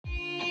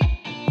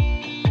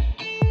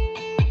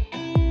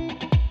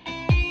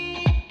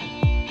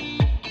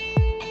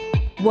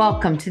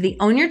Welcome to the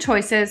Own Your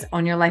Choices,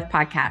 Own Your Life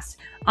podcast.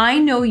 I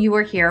know you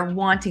are here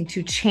wanting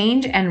to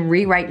change and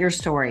rewrite your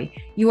story.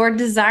 You are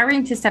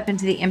desiring to step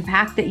into the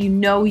impact that you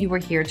know you are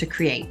here to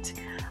create.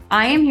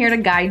 I am here to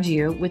guide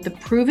you with the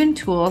proven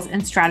tools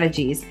and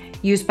strategies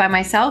used by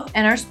myself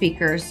and our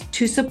speakers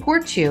to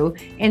support you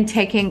in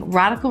taking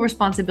radical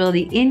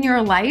responsibility in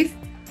your life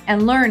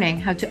and learning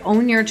how to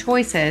own your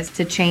choices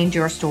to change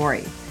your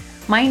story.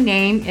 My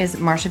name is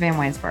Marsha Van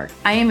Weinsberg.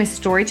 I am a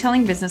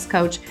storytelling business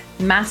coach,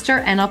 master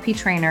NLP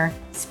trainer,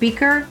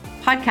 speaker,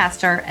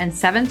 podcaster, and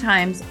 7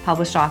 times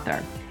published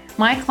author.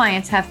 My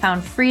clients have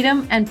found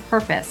freedom and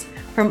purpose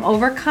from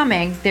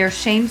overcoming their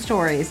shame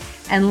stories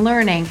and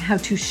learning how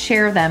to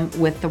share them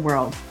with the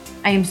world.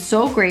 I am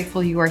so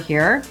grateful you are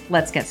here.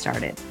 Let's get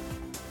started.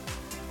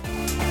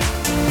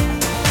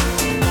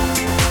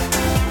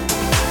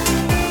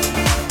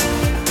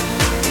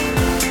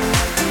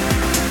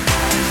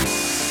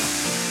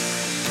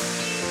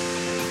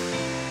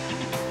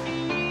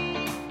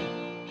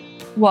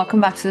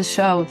 Welcome back to the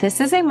show. This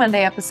is a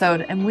Monday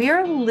episode, and we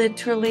are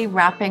literally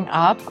wrapping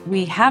up.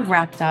 We have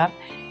wrapped up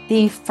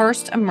the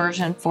first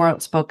immersion for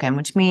Outspoken,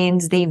 which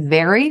means the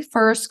very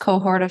first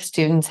cohort of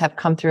students have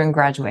come through and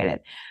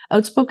graduated.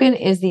 Outspoken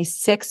is the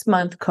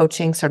 6-month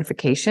coaching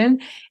certification,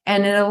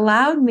 and it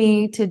allowed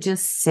me to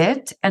just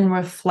sit and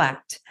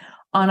reflect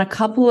on a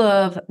couple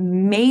of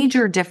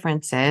major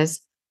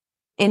differences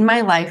in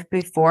my life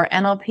before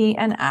NLP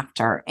and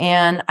after.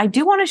 And I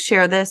do want to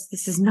share this.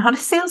 This is not a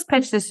sales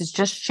pitch. This is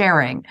just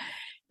sharing,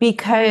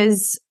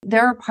 because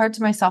there are parts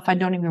of myself I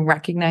don't even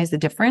recognize the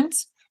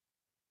difference.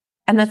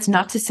 And that's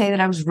not to say that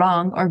I was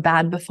wrong or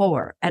bad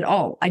before at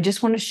all. I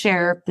just want to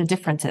share the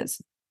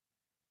differences.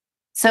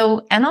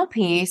 So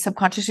NLP,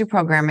 subconscious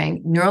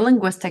reprogramming,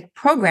 neurolinguistic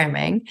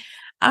programming,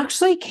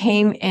 actually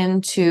came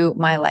into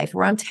my life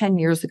around 10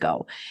 years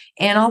ago.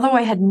 And although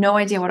I had no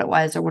idea what it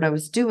was or what I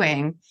was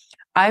doing,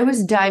 I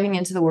was diving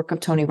into the work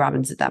of Tony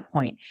Robbins at that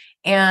point.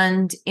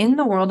 And in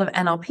the world of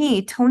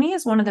NLP, Tony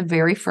is one of the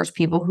very first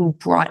people who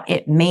brought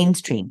it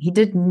mainstream. He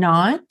did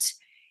not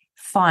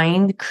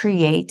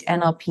create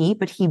NLP,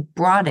 but he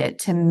brought it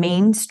to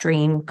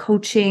mainstream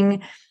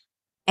coaching,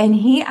 and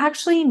he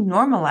actually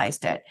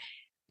normalized it.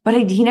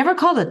 But he never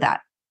called it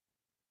that.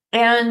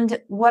 And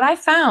what I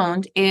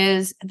found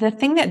is the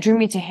thing that drew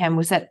me to him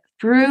was that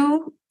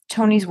through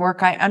Tony's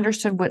work, I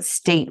understood what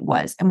state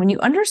was. And when you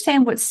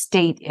understand what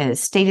state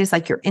is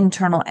like your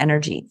internal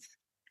energy,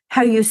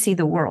 how you see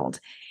the world.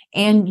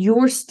 And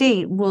your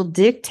state will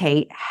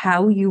dictate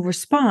how you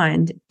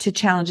respond to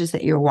challenges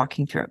that you're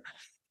walking through.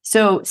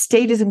 So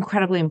state is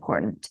incredibly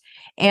important.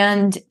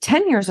 And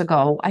 10 years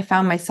ago, I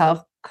found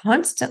myself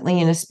constantly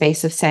in a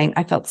space of saying,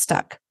 I felt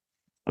stuck.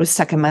 I was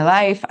stuck in my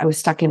life. I was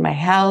stuck in my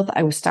health.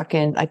 I was stuck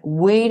in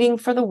waiting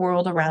for the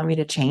world around me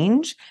to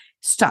change.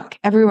 Stuck.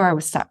 Everywhere I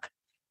was stuck.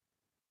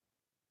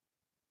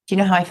 Do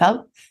you know how I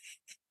felt?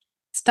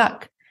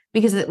 Stuck,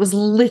 because it was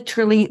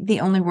literally the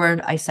only word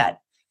I said.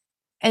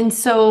 And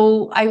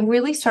so I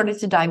really started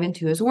to dive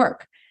into his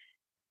work.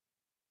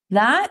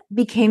 That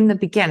became the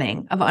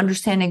beginning of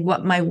understanding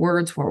what my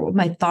words were, what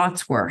my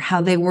thoughts were, how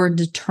they were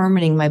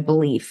determining my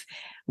belief,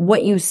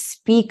 what you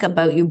speak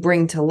about, you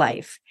bring to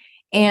life.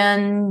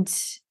 And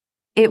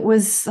it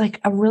was like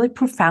a really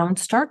profound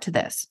start to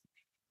this.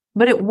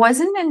 But it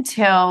wasn't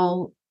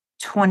until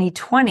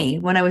 2020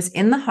 when I was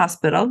in the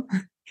hospital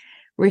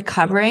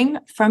recovering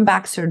from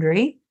back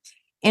surgery,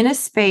 in a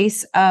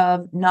space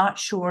of not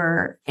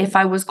sure if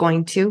I was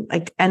going to,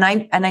 and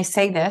I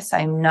say this,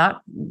 I'm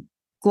not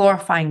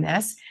glorifying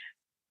this,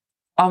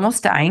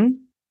 almost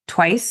dying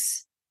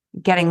twice,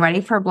 getting ready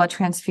for a blood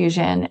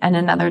transfusion, and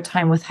another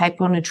time with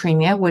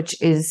hyponatremia,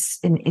 which is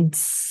an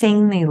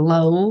insanely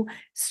low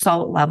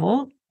salt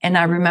level. And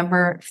I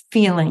remember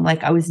feeling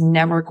like I was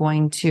never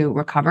going to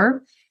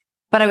recover,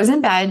 but I was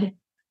in bed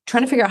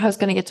trying to figure out how I was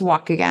going to get to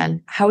walk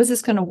again. How is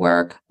this going to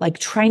work?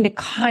 Trying to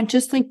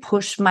consciously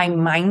push my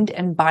mind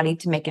and body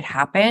to make it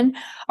happen.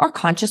 Our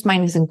conscious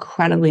mind is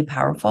incredibly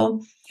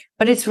powerful,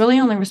 but it's really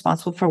only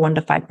responsible for 1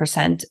 to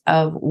 5%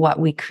 of what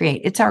we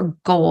create. It's our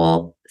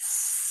goal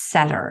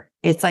setter.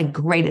 It's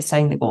great at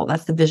setting the goal.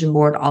 That's the vision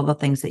board, all the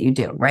things that you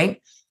do,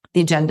 right?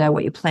 The agenda,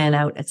 what you plan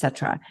out,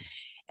 etc.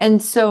 And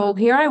so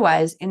here I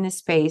was in this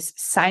space,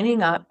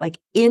 signing up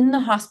in the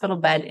hospital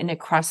bed, and it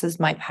crosses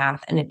my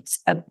path. And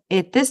it's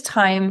at this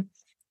time,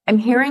 I'm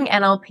hearing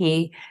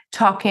NLP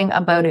talking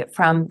about it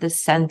from the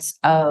sense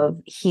of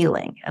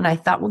healing. And I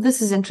thought, well,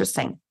 this is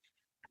interesting,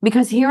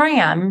 because here I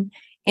am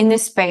in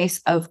this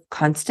space of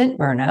constant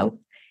burnout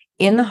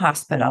in the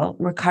hospital,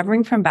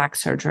 recovering from back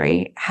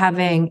surgery,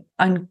 having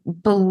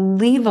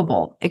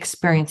unbelievable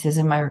experiences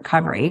in my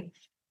recovery.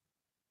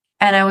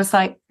 And I was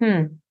like,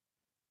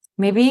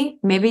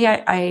 maybe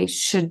I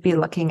should be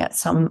looking at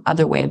some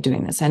other way of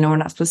doing this. I know we're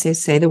not supposed to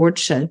say the word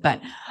should,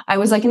 but I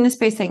was in this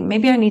space saying,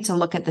 maybe I need to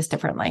look at this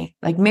differently.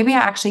 Maybe I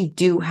actually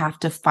do have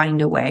to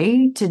find a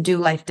way to do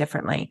life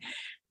differently,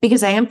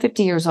 because I am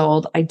 50 years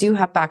old. I do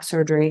have back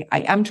surgery.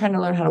 I am trying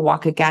to learn how to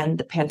walk again.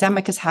 The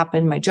pandemic has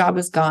happened. My job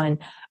is gone.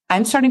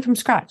 I'm starting from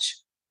scratch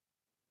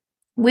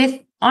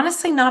with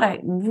honestly not a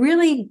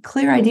really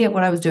clear idea of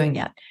what I was doing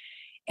yet.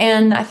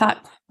 And I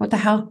thought, what the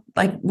hell?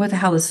 Like, what the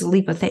hell? This is a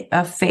leap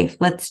of faith.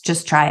 Let's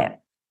just try it.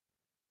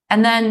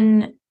 And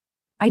then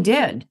I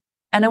did.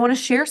 And I want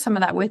to share some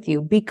of that with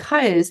you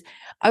because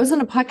I was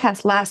on a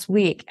podcast last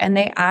week and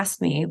they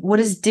asked me what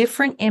is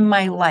different in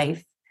my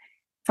life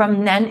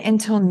from then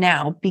until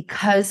now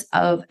because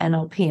of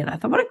NLP. And I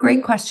thought, what a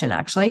great question,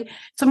 actually.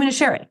 So I'm going to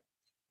share it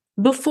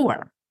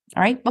before.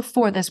 All right,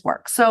 before this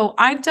work. So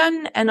I've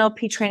done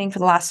NLP training for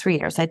the last 3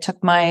 years. I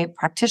took my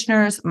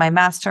practitioners, my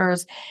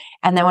masters,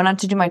 and then went on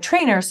to do my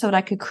trainer so that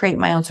I could create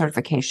my own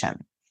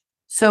certification.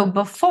 So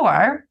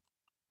before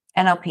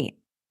NLP,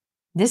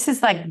 this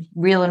is like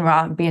real and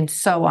raw, being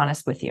so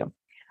honest with you.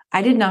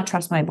 I did not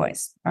trust my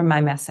voice or my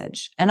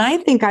message. And I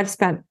think I've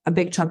spent a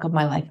big chunk of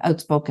my life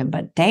outspoken,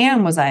 but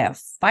damn, was I a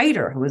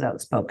fighter who was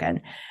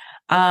outspoken.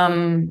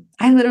 I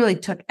literally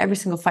took every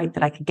single fight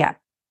that I could get.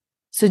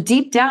 So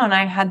deep down,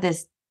 I had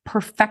this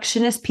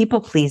perfectionist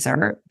people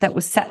pleaser that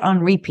was set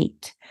on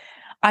repeat.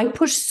 I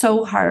pushed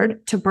so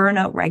hard to burn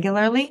out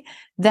regularly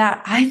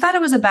that I thought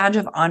it was a badge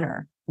of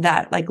honor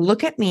that, like,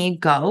 look at me,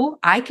 go.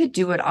 I could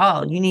do it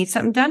all. You need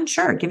something done?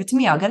 Sure, give it to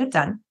me. I'll get it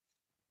done.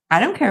 I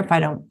don't care if I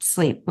don't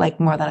sleep like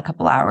more than a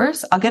couple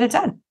hours. I'll get it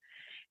done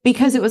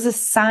because it was a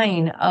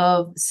sign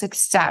of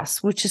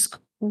success, which is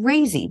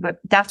crazy, but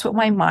that's what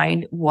my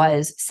mind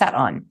was set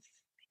on.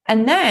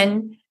 And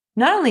then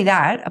not only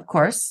that, of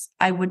course,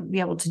 I wouldn't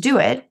be able to do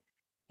it.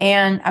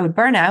 And I would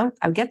burn out,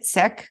 I would get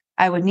sick,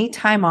 I would need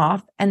time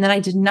off. And then I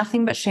did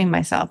nothing but shame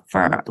myself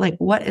for, like,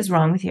 what is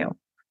wrong with you?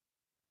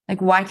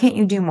 Like, why can't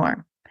you do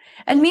more?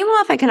 And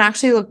meanwhile, if I can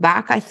actually look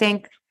back, I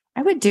think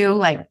I would do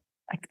like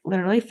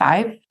literally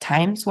 5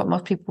 times what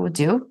most people would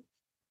do.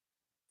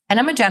 And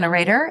I'm a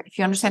generator. If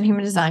you understand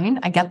human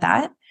design, I get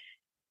that.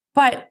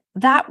 But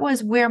that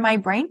was where my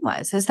brain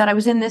was, is that I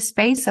was in this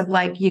space of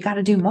like, you got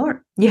to do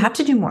more. You have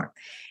to do more.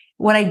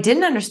 What I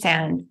didn't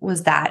understand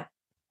was that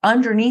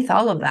underneath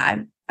all of that,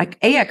 like,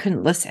 I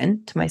couldn't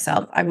listen to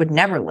myself. I would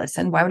never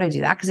listen. Why would I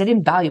do that? Because I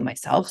didn't value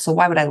myself. So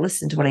why would I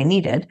listen to what I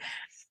needed?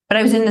 But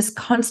I was in this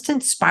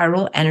constant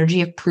spiral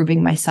energy of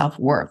proving my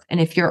self-worth. And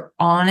if you're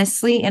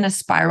honestly in a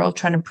spiral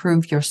trying to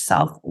prove your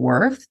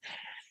self-worth,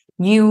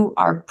 you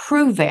are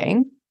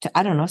proving to,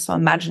 I don't know, some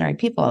imaginary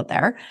people out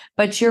there,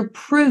 but you're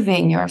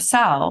proving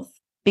yourself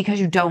because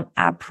you don't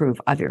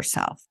approve of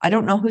yourself. I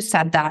don't know who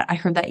said that. I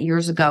heard that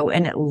years ago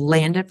and it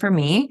landed for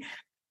me.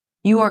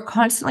 You are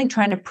constantly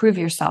trying to prove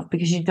yourself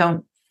because you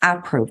don't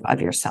approve of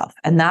yourself.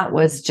 And that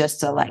was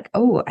just a like,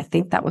 oh, I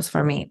think that was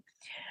for me.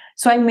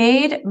 So I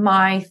made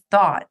my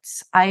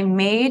thoughts, I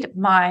made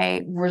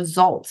my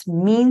results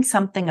mean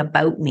something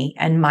about me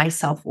and my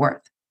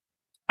self-worth.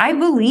 I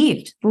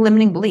believed the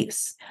limiting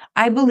beliefs.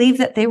 I believed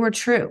that they were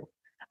true.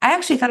 I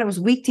actually thought it was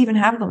weak to even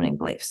have limiting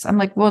beliefs. I'm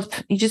like, well,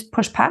 you just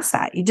push past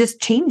that. You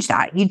just change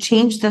that. You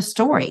change the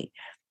story,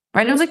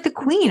 right? I was like the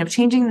queen of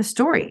changing the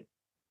story.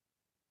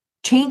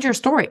 Change your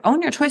story,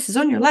 own your choices,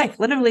 own your life,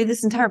 literally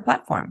this entire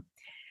platform.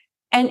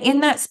 And in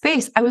that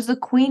space, I was the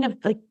queen of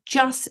like,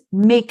 just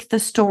make the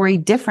story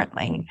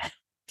differently.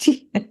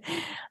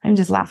 I'm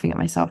just laughing at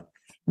myself.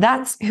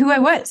 That's who I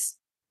was.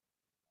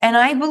 And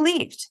I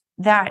believed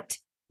that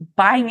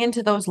buying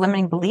into those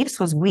limiting beliefs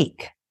was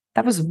weak.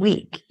 That was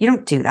weak. You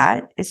don't do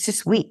that. It's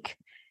just weak.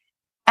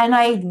 And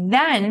I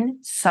then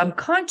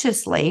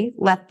subconsciously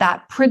let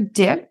that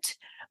predict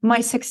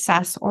my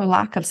success or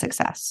lack of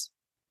success.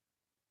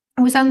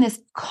 I was on this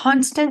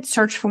constant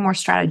search for more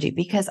strategy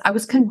because I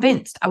was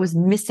convinced I was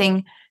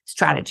missing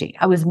strategy.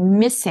 I was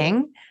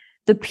missing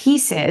the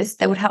pieces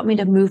that would help me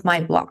to move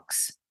my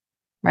blocks,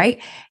 right?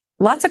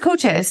 Lots of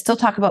coaches still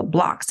talk about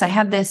blocks. I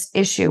have this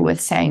issue with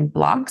saying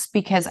blocks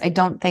because I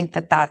don't think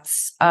that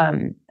that's,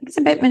 it's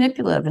a bit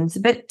manipulative and it's a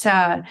bit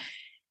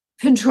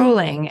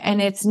controlling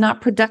and it's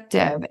not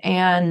productive.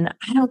 And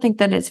I don't think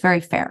that it's very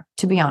fair,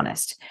 to be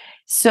honest.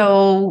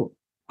 So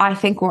I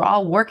think we're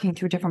all working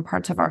through different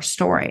parts of our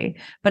story,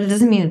 but it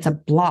doesn't mean it's a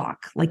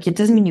block. Like, it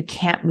doesn't mean you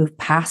can't move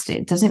past it.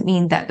 It doesn't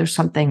mean that there's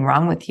something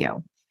wrong with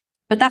you.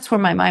 But that's where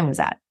my mind was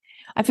at.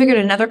 I figured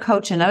another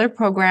coach, another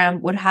program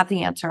would have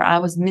the answer. I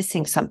was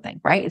missing something,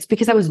 right? It's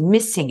because I was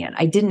missing it.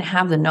 I didn't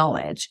have the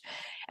knowledge.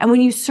 And when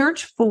you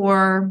search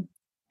for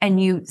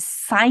and you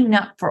sign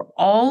up for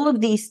all of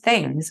these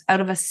things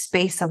out of a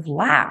space of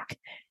lack,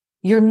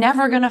 you're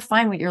never going to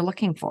find what you're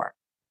looking for.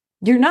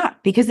 You're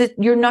not, because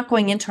you're not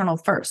going internal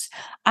first.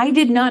 I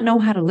did not know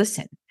how to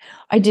listen.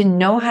 I didn't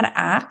know how to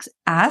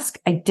ask.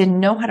 I didn't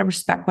know how to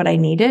respect what I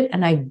needed.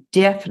 And I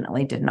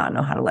definitely did not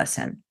know how to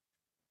listen.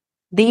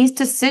 These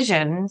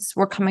decisions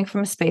were coming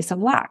from a space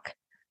of lack.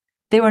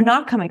 They were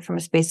not coming from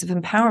a space of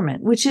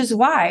empowerment, which is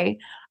why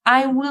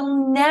I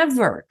will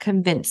never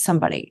convince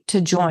somebody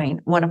to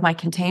join one of my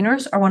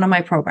containers or one of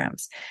my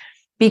programs.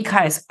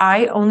 Because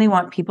I only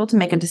want people to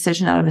make a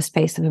decision out of a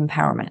space of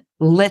empowerment,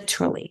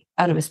 literally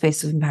out of a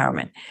space of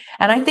empowerment.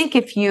 And I think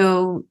if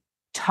you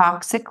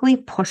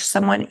toxically push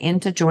someone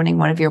into joining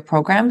one of your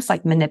programs,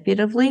 like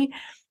manipulatively,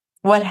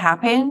 what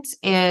happens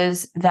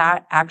is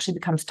that actually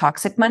becomes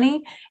toxic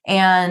money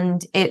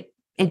and it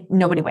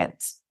nobody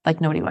wins.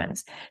 like nobody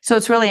wins. So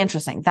it's really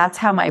interesting. That's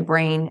how my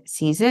brain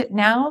sees it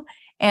now.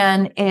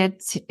 And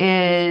it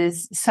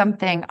is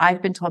something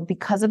I've been told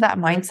because of that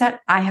mindset,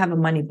 I have a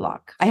money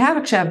block.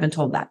 I've been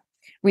told that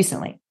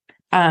recently.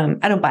 I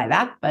don't buy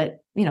that, but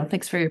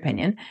thanks for your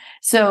opinion.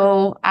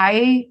 So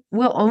I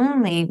will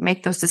only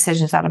make those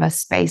decisions out of a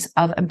space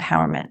of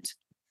empowerment.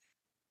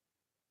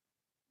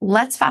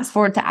 Let's fast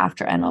forward to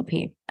after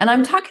NLP. And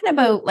I'm talking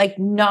about like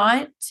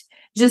not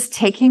just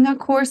taking a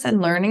course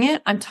and learning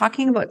it. I'm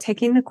talking about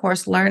taking the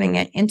course, learning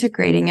it,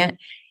 integrating it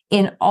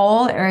in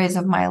all areas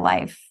of my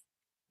life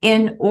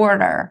in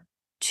order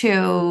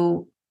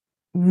to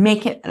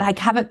make it, like,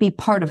 have it be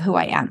part of who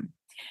I am.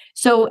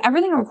 So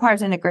everything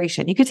requires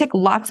integration. You could take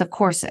lots of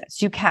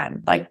courses. You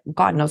can, like,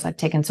 God knows I've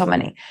taken so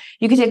many.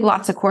 You could take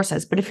lots of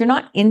courses, but if you're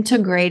not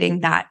integrating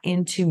that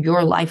into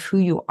your life, who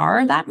you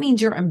are, that means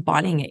you're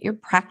embodying it. You're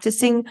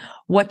practicing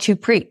what you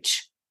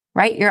preach,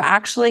 right? You're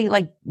actually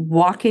like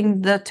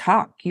walking the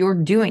talk. You're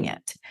doing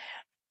it.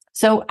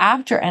 So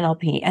after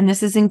NLP, and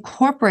this is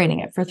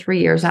incorporating it for 3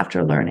 years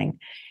after learning,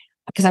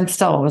 because I'm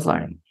still always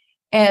learning,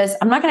 is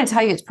I'm not going to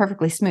tell you it's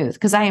perfectly smooth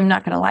because I am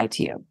not going to lie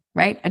to you,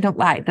 right? I don't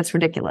lie. That's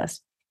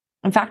ridiculous.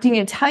 In fact, I'm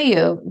going to tell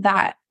you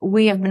that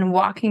we have been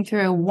walking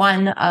through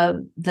one of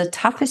the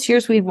toughest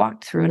years we've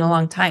walked through in a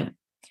long time,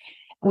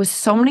 with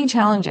so many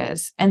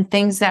challenges and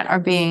things that are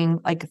being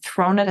like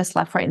thrown at us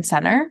left, right, and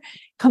center.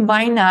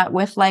 Combine that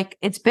with like,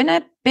 it's been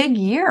a big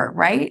year,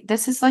 right?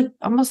 This is like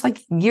almost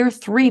like year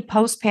 3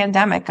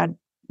 post-pandemic. I'm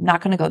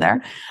not going to go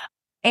there.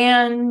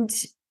 And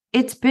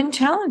it's been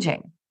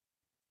challenging,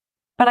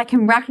 but I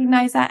can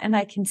recognize that and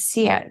I can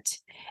see it.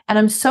 And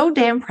I'm so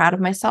damn proud of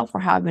myself for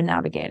how I've been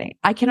navigating.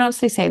 I can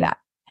honestly say that.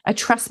 I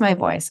trust my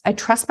voice. I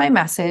trust my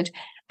message,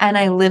 and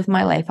I live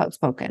my life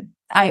outspoken.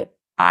 I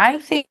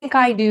think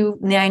I do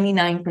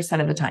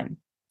 99% of the time.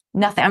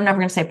 Nothing. I'm never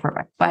going to say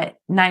perfect, but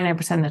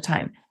 99% of the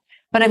time.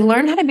 But I've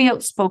learned how to be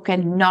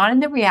outspoken, not in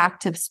the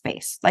reactive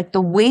space, like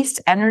the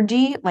waste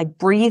energy, like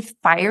breathe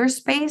fire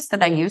space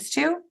that I used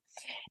to.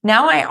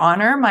 Now I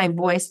honor my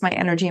voice, my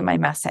energy, and my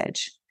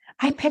message.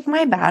 I pick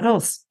my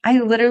battles. I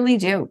literally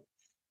do.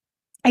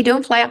 I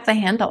don't fly off the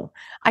handle.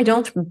 I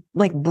don't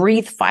like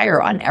breathe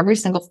fire on every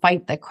single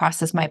fight that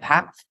crosses my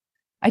path.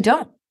 I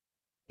don't,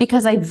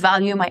 because I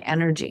value my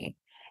energy.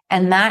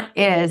 And that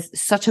is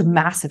such a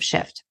massive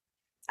shift.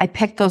 I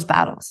pick those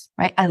battles,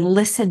 right? I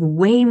listen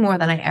way more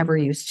than I ever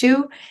used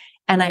to.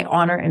 And I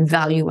honor and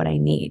value what I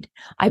need.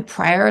 I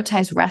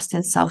prioritize rest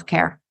and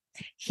self-care,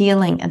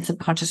 healing, and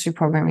subconscious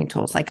reprogramming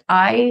tools. Like,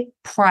 I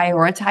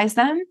prioritize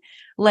them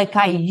like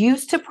I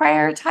used to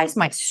prioritize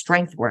my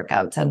strength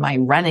workouts and my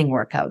running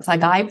workouts.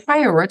 Like, I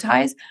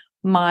prioritize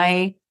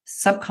my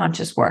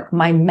subconscious work,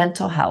 my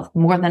mental health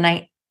more than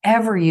I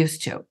ever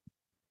used to.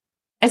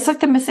 It's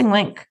like the missing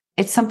link.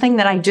 It's something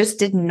that I just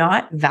did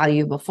not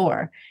value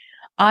before.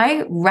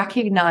 I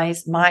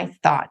recognize my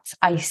thoughts.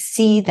 I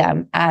see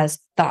them as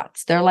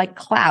thoughts. They're like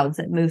clouds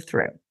that move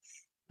through.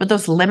 But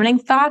those limiting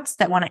thoughts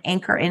that want to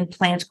anchor in,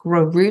 plant,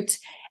 grow roots,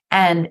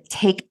 and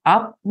take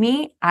up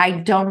me, I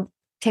don't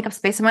take up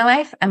space in my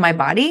life and my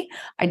body.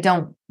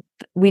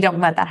 We don't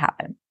let that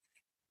happen.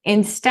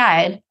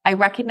 Instead, I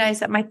recognize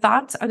that my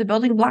thoughts are the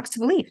building blocks to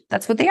belief.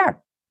 That's what they are.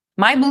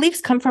 My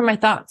beliefs come from my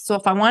thoughts. So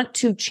if I want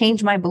to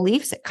change my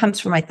beliefs, it comes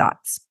from my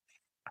thoughts.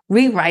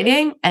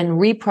 Rewriting and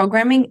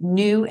reprogramming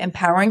new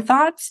empowering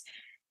thoughts.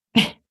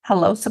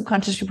 Hello,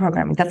 subconscious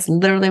reprogramming. That's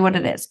literally what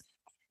it is.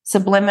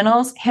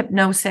 Subliminals,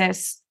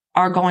 hypnosis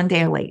are going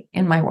daily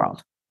in my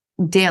world,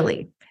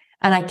 daily.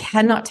 And I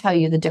cannot tell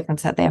you the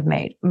difference that they have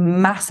made.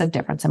 Massive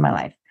difference in my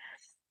life.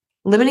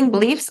 Limiting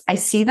beliefs, I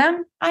see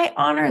them, I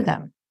honor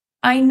them.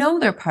 I know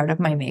they're part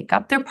of my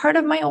makeup. They're part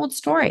of my old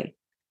story.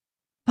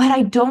 But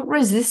I don't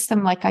resist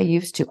them like I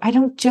used to. I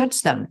don't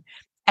judge them.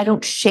 I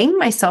don't shame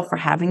myself for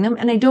having them,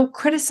 and I don't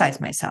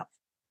criticize myself.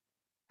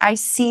 I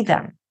see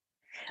them.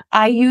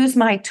 I use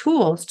my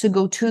tools to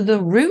go to the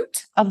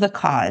root of the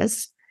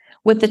cause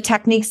with the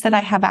techniques that I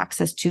have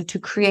access to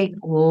create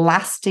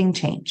lasting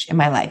change in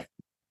my life.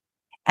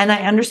 And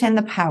I understand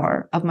the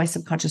power of my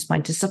subconscious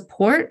mind to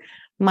support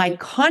my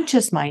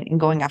conscious mind in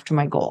going after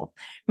my goal.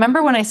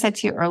 Remember when I said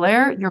to you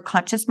earlier, your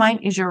conscious mind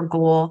is your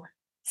goal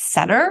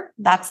setter.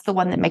 That's the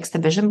one that makes the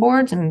vision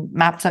boards and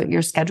maps out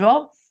your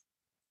schedule.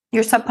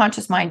 Your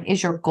subconscious mind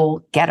is your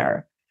goal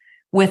getter.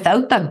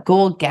 Without the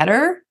goal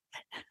getter,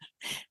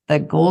 the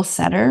goal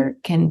setter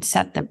can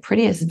set the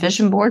prettiest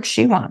vision board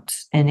she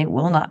wants, and it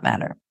will not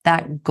matter.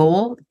 That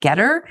goal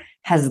getter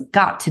has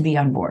got to be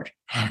on board,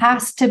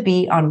 has to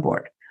be on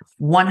board.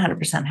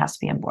 100% has to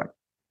be on board.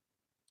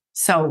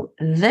 So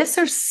these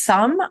are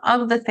some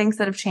of the things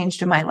that have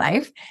changed in my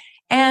life.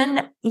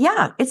 And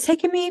yeah, it's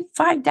taken me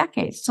 5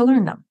 decades to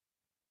learn them.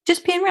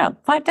 Just being real,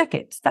 5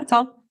 decades. That's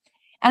all.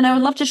 And I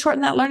would love to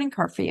shorten that learning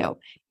curve for you.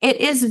 It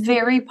is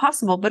very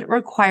possible, but it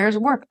requires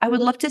work. I would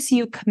love to see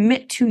you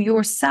commit to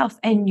yourself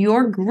and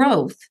your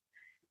growth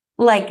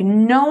like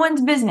no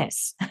one's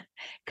business.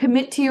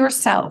 Commit to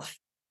yourself,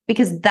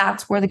 because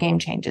that's where the game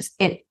changes.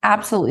 It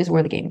absolutely is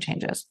where the game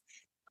changes.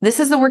 This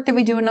is the work that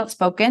we do in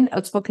Outspoken.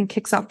 Outspoken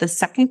kicks off the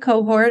 2nd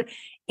cohort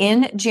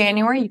in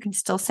January. You can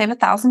still save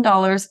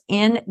 $1,000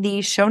 in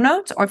the show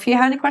notes, or if you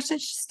have any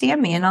questions, just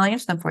DM me and I'll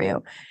answer them for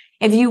you.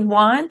 If you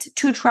want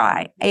to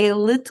try a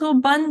little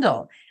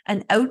bundle,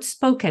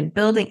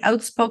 building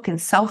outspoken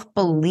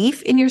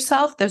self-belief in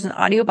yourself, there's an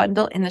audio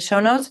bundle in the show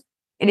notes.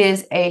 It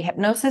is a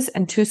hypnosis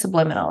and 2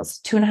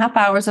 subliminals, 2.5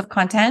 hours of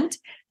content.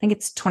 I think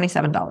it's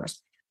 $27.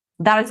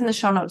 That is in the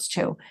show notes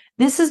too.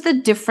 This is the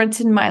difference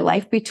in my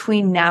life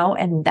between now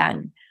and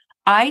then.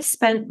 I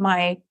spent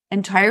my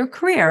entire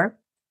career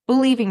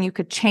believing you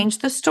could change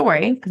the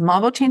story, because I'm all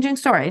about changing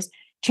stories,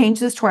 change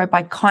the story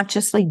by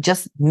consciously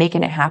just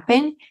making it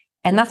happen.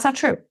 And that's not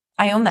true.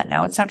 I own that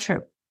now. It's not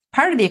true.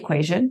 Part of the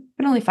equation,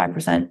 but only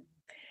 5%.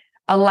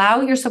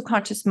 Allow your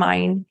subconscious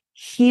mind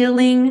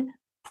healing,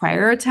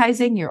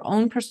 prioritizing your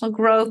own personal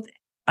growth,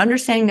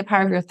 understanding the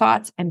power of your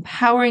thoughts,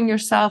 empowering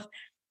yourself,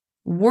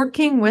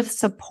 working with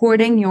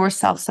supporting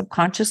yourself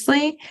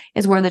subconsciously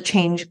is where the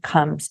change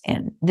comes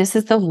in. This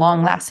is the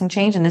long-lasting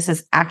change, and this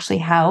is actually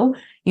how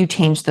you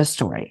change the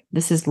story.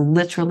 This is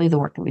literally the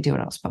work that we do at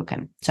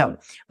Outspoken. So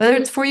whether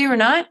it's for you or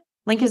not,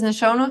 link is in the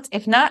show notes.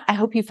 If not, I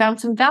hope you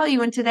found some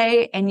value in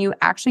today and you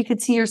actually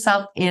could see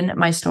yourself in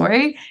my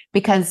story,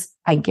 because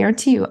I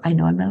guarantee you, I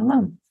know I'm not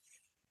alone.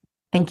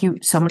 Thank you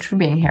so much for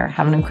being here.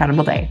 Have an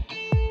incredible day.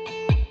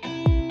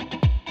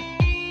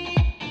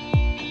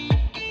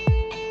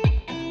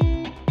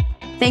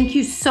 Thank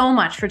you so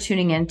much for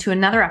tuning in to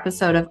another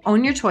episode of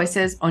Own Your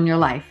Choices, Own Your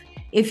Life.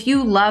 If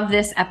you love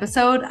this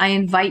episode, I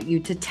invite you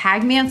to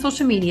tag me on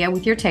social media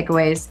with your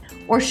takeaways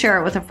or share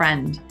it with a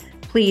friend.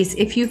 Please,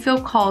 if you feel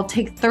called,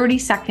 take 30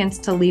 seconds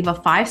to leave a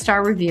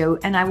 5-star review,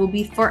 and I will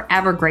be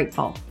forever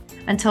grateful.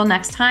 Until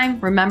next time,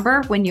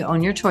 remember, when you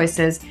own your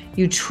choices,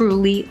 you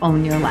truly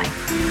own your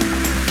life.